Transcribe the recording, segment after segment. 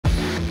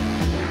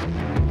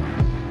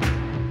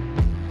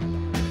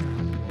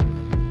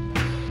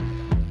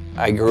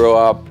I grew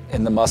up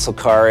in the muscle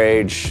car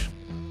age,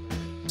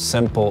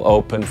 simple,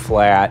 open,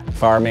 flat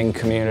farming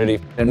community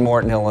in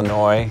Morton,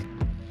 Illinois.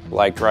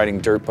 Liked riding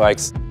dirt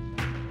bikes.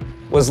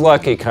 Was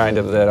lucky kind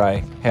of that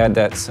I had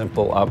that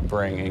simple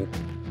upbringing.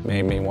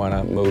 Made me want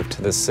to move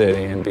to the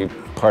city and be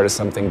part of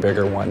something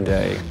bigger one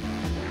day.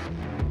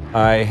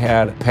 I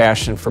had a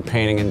passion for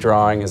painting and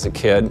drawing as a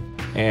kid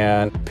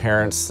and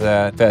parents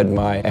that fed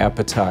my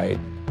appetite.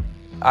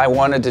 I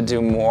wanted to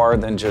do more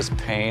than just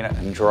paint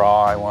and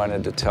draw. I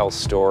wanted to tell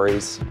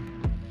stories.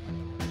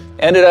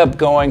 Ended up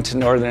going to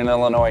Northern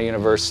Illinois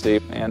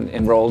University and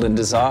enrolled in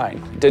design.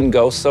 Didn't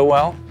go so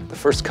well the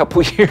first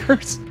couple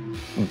years,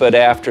 but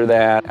after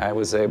that I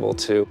was able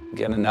to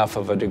get enough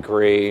of a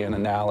degree and a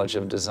knowledge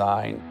of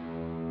design.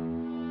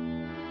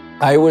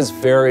 I was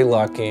very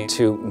lucky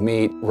to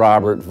meet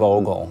Robert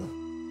Vogel.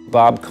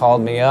 Bob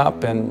called me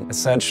up and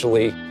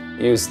essentially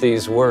used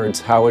these words: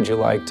 how would you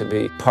like to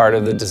be part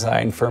of the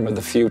design firm of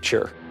the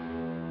future?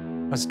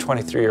 I was a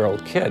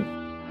 23-year-old kid,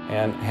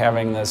 and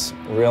having this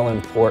real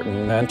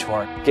important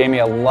mentor gave me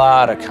a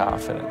lot of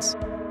confidence.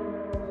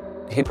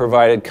 He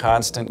provided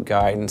constant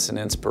guidance and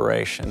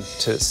inspiration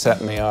to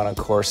set me on a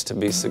course to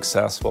be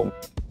successful.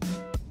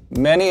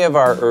 Many of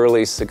our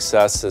early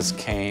successes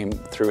came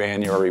through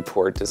annual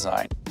report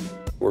design,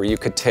 where you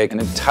could take an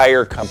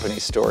entire company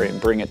story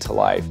and bring it to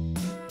life.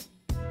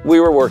 We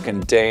were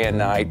working day and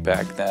night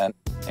back then,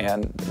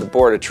 and the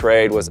Board of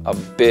Trade was a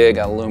big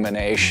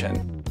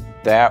illumination.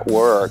 That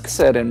work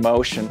set in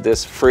motion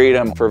this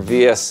freedom for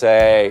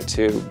VSA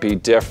to be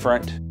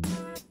different.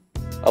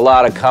 A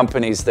lot of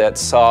companies that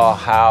saw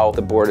how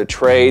the Board of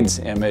Trade's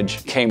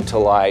image came to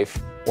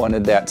life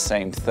wanted that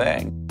same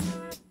thing.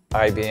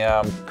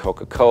 IBM,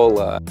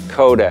 Coca-Cola,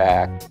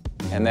 Kodak,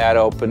 and that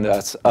opened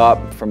us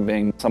up from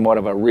being somewhat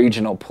of a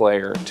regional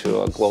player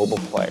to a global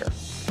player.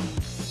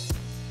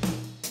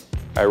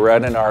 I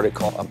read an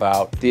article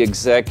about the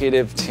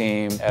executive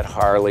team at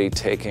Harley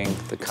taking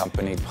the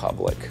company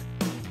public.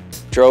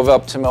 Drove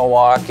up to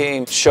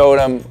Milwaukee, showed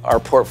them our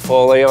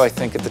portfolio. I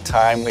think at the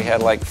time we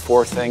had like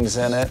 4 things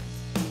in it.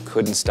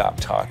 Couldn't stop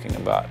talking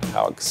about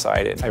how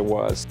excited I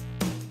was.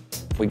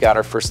 We got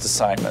our first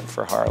assignment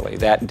for Harley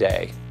that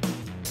day.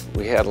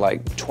 We had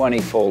like 20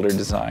 folder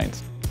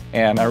designs.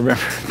 And I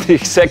remember the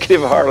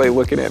executive of Harley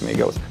looking at me and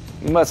goes,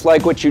 "You must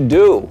like what you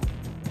do.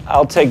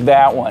 I'll take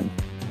that one."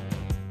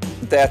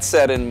 That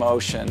set in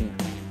motion,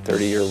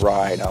 30-year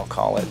ride, I'll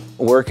call it.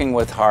 Working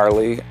with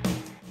Harley,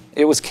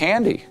 it was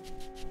candy.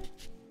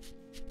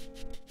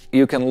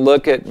 You can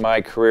look at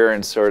my career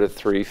in sort of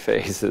 3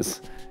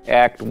 phases.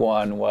 Act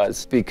 1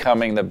 was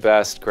becoming the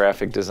best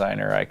graphic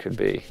designer I could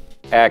be.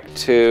 Act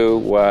 2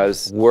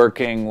 was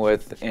working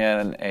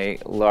within a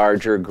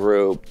larger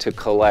group to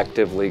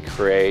collectively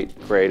create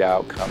great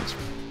outcomes.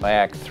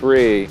 Act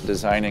 3,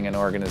 designing an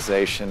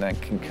organization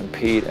that can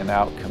compete and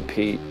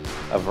outcompete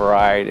a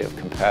variety of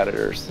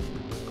competitors.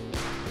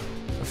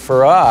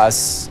 For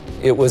us,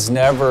 it was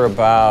never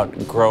about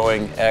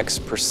growing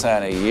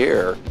X% a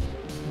year.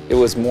 It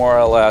was more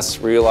or less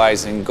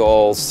realizing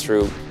goals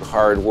through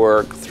hard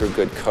work, through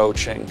good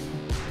coaching.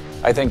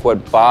 I think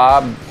what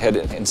Bob had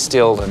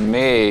instilled in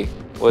me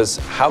was,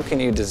 how can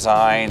you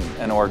design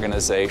an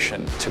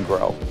organization to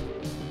grow?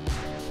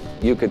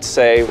 You could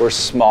say we're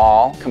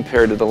small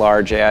compared to the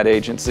large ad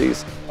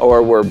agencies,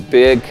 or we're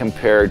big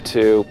compared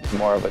to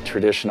more of a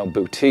traditional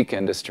boutique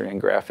industry in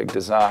graphic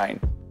design.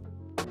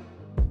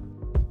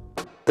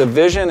 The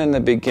vision in the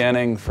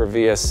beginning for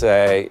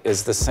VSA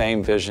is the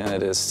same vision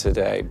it is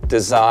today.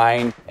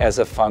 Design as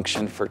a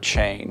function for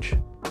change.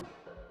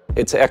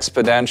 It's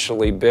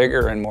exponentially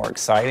bigger and more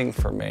exciting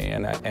for me,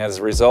 and as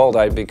a result,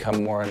 I've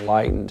become more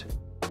enlightened.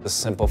 The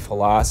simple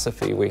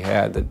philosophy we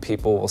had that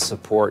people will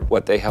support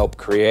what they help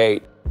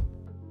create.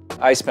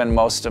 I spend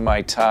most of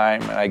my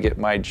time and I get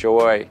my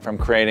joy from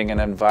creating an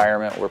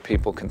environment where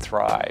people can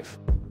thrive.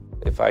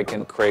 If I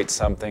can create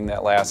something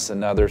that lasts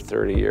another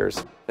 30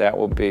 years, that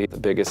will be the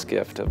biggest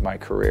gift of my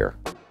career.